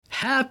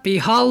Happy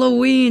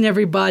Halloween,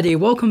 everybody.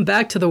 Welcome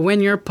back to the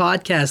When You're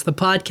podcast, the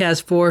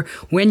podcast for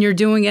when you're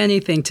doing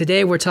anything.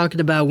 Today, we're talking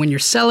about when you're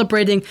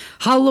celebrating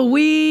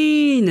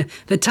Halloween.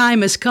 The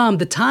time has come.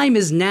 The time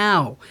is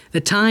now. The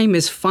time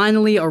is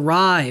finally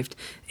arrived.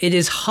 It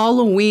is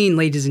Halloween,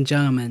 ladies and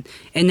gentlemen.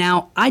 And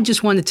now, I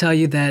just want to tell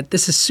you that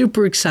this is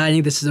super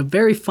exciting. This is a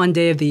very fun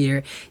day of the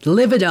year.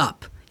 Live it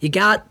up. You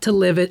got to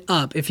live it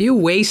up. If you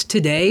waste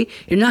today,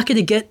 you're not going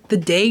to get the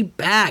day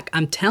back.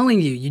 I'm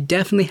telling you, you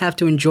definitely have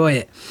to enjoy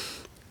it.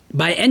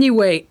 By any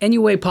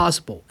way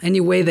possible. Any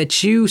way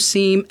that you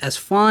seem as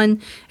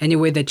fun, any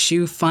way that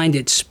you find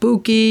it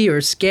spooky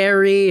or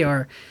scary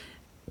or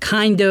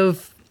kind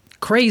of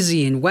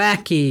crazy and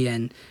wacky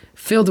and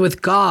filled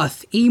with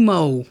goth,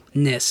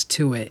 emo-ness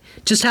to it.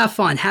 Just have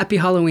fun. Happy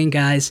Halloween,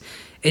 guys.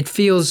 It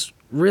feels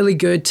really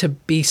good to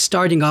be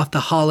starting off the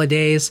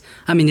holidays.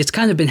 I mean, it's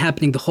kind of been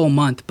happening the whole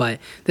month, but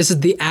this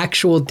is the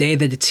actual day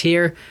that it's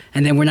here,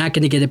 and then we're not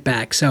going to get it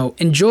back. So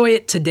enjoy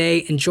it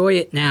today. Enjoy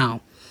it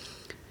now.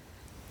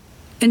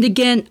 And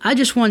again, I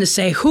just want to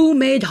say, who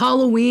made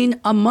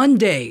Halloween a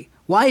Monday?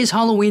 Why is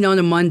Halloween on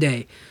a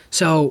Monday?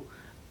 So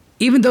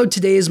even though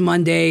today is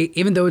Monday,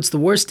 even though it's the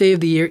worst day of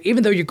the year,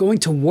 even though you're going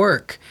to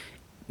work,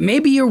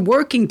 maybe you're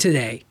working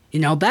today. You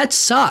know, that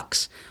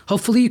sucks.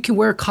 Hopefully you can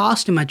wear a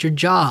costume at your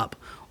job,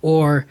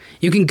 or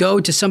you can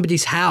go to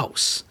somebody's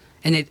house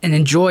and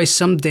enjoy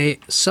some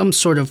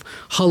sort of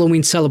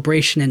Halloween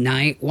celebration at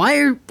night.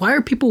 Why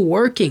are people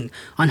working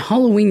on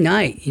Halloween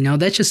night? You know,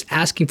 that's just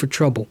asking for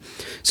trouble.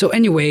 So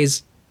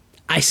anyways,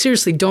 I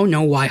seriously don't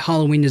know why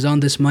Halloween is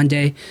on this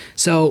Monday.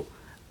 So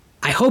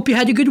I hope you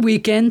had a good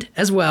weekend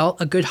as well.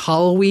 A good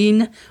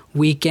Halloween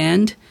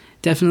weekend.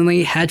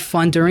 Definitely had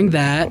fun during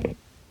that.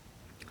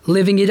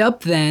 Living it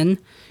up then,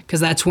 because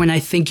that's when I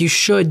think you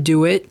should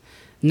do it.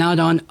 Not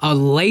on a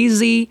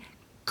lazy,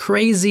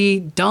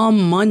 crazy,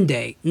 dumb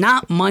Monday.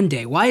 Not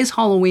Monday. Why is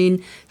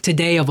Halloween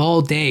today of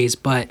all days?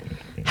 But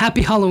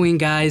happy Halloween,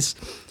 guys.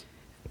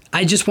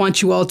 I just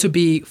want you all to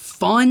be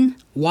fun,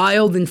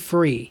 wild, and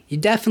free. You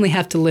definitely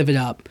have to live it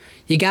up.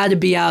 You got to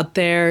be out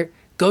there.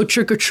 Go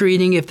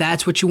trick-or-treating if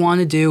that's what you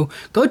want to do.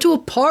 Go to a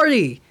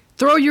party.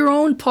 Throw your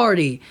own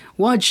party.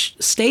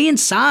 Stay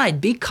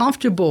inside. Be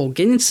comfortable.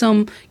 Get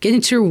into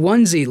your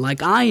onesie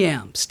like I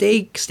am.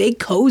 Stay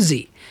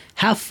cozy.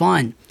 Have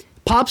fun.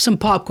 Pop some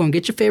popcorn.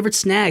 Get your favorite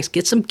snacks.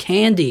 Get some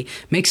candy.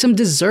 Make some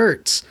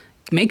desserts.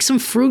 Make some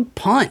fruit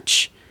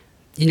punch.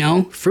 You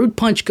know, fruit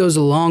punch goes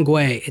a long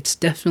way. It's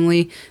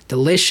definitely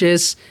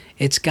delicious.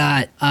 It's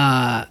got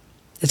kind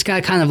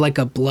of like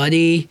a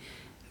bloody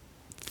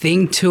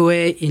thing to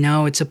it. You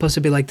know, it's supposed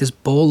to be like this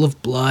bowl of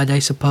blood, I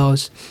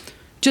suppose.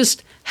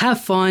 Just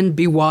have fun,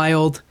 be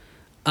wild,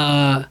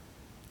 and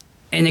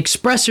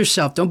express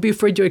yourself. Don't be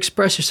afraid to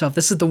express yourself.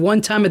 This is the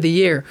one time of the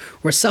year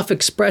where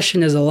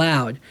self-expression is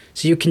allowed.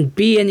 So you can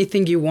be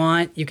anything you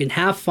want. You can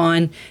have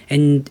fun,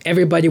 and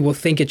everybody will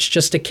think it's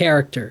just a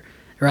character.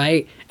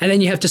 Right? And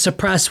then you have to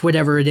suppress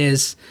whatever it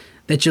is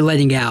that you're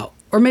letting out.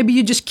 Or maybe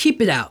you just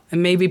keep it out.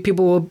 And maybe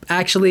people will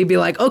actually be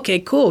like, okay,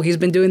 cool. He's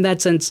been doing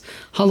that since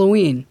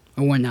Halloween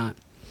or whatnot.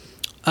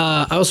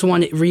 I also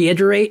want to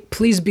reiterate,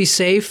 please be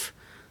safe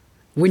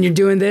when you're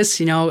doing this.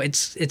 You know,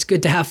 it's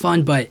good to have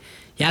fun, but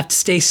you have to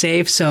stay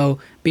safe. So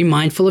be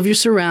mindful of your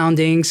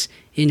surroundings.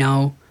 You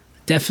know,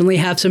 definitely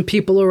have some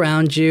people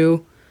around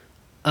you.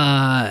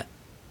 And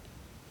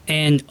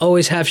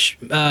always have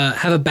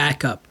a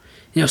backup.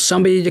 You know,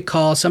 somebody to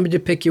call, somebody to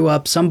pick you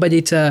up,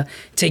 somebody to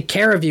take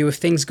care of you if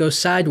things go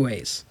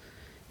sideways.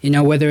 You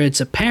know, whether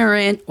it's a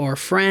parent or a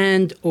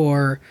friend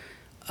or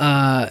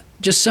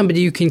just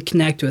somebody you can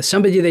connect with,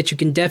 somebody that you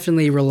can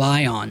definitely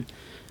rely on.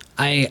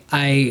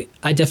 I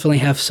definitely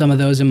have some of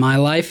those in my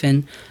life,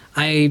 and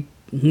I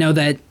know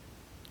that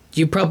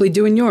you probably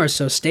do in yours.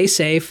 So stay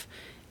safe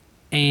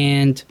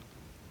and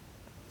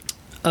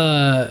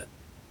don't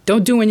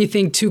do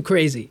anything too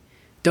crazy.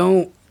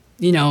 Don't,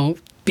 you know,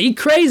 be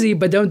crazy,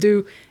 but don't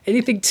do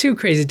anything too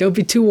crazy. Don't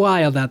be too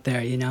wild out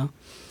there, you know.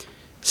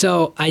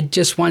 So I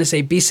just want to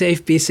say be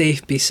safe, be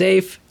safe, be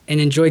safe,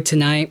 and enjoy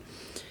tonight.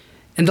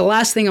 And the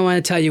last thing I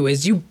want to tell you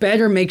is you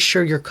better make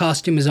sure your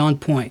costume is on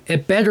point.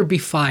 It better be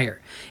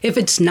fire. If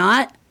it's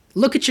not,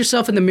 look at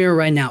yourself in the mirror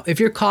right now. If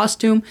your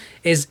costume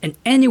is in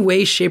any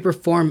way, shape, or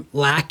form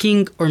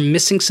lacking or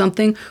missing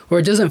something, or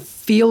it doesn't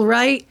feel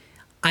right,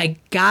 I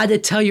gotta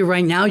tell you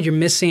right now, you're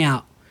missing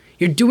out.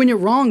 You're doing it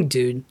wrong,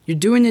 dude. You're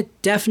doing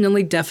it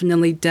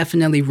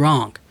definitely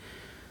wrong.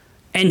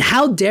 And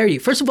how dare you?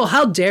 First of all,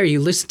 how dare you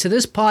listen to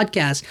this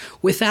podcast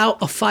without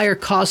a fire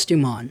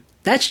costume on?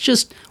 That's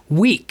just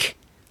weak,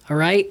 all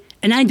right?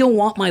 And I don't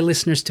want my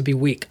listeners to be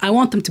weak. I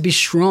want them to be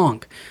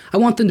strong. I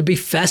want them to be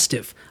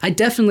festive. I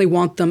definitely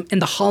want them in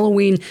the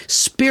Halloween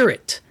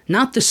spirit,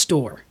 not the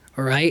store,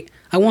 all right?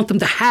 I want them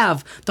to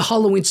have the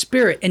Halloween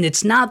spirit, and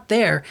it's not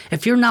there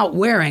if you're not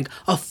wearing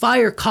a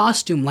fire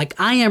costume like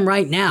I am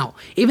right now.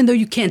 Even though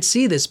you can't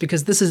see this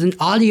because this is an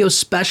audio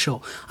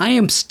special, I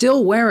am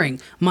still wearing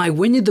my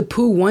Winnie the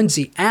Pooh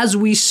onesie as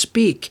we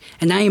speak,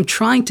 and I am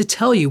trying to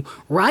tell you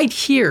right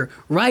here,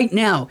 right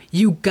now,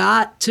 you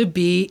got to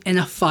be in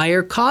a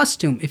fire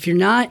costume. If you're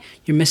not,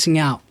 you're missing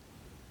out.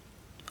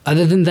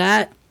 Other than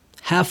that,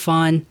 have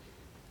fun.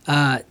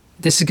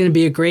 This is going to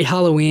be a great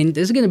Halloween.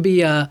 This is going to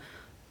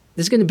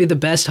be the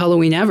best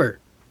Halloween ever.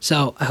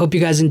 So I hope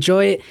you guys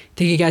enjoy it.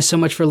 Thank you guys so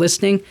much for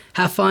listening.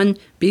 Have fun,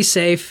 be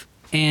safe,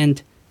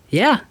 and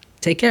yeah,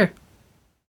 take care.